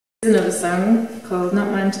Another song called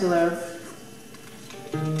Not Mine to Love.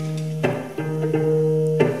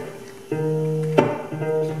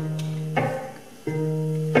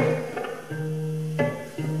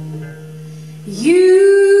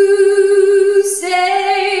 You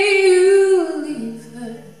say you'll leave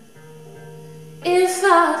her if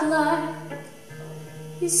I'd like.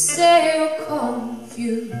 You say you're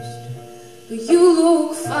confused, but you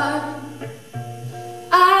look fine.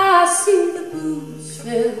 I see the booze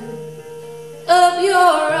fill up your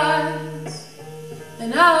eyes,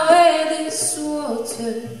 and I wear this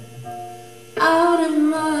water out of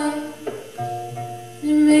mine.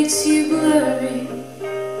 It makes you blurry.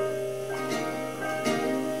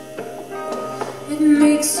 It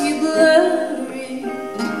makes you blurry.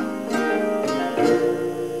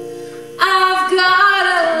 I've got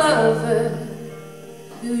a lover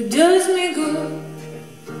who does me good.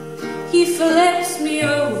 He flips me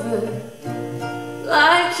over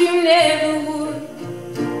like you never would.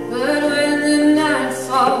 But when the night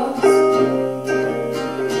falls,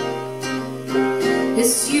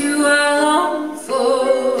 it's you I long for.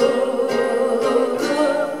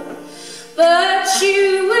 But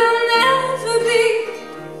you will never be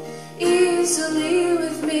easily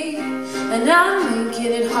with me, and I'm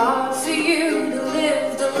making it hard for you to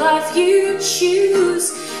live the life you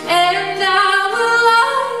choose. And I will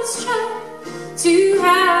always try to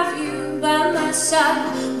have you by my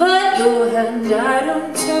side, but your hand I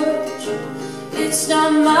don't touch. It's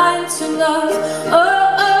not mine to love. Oh,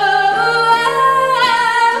 oh, oh,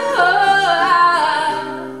 oh, oh,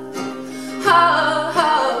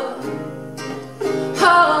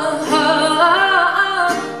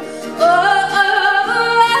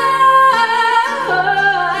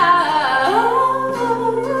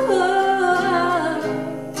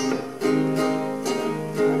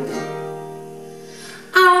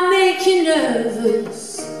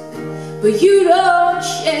 nervous, but you don't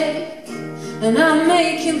shake, and I'm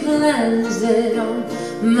making plans that aren't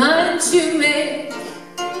mine to make.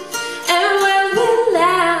 And when we're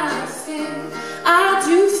laughing, I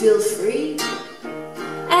do feel free,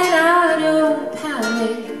 and I don't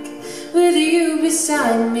panic with you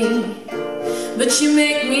beside me. But you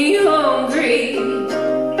make me hungry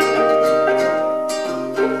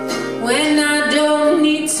when I don't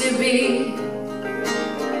need to be.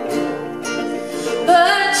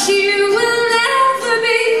 But you will never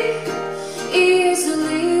be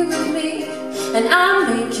easily with me, and I'm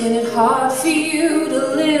making it hard for you to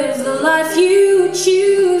live the life you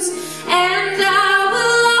choose. And I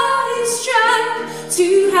will always try to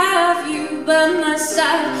have you by my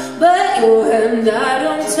side, but your hand I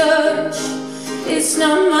don't touch. It's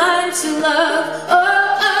not mine to love. Oh,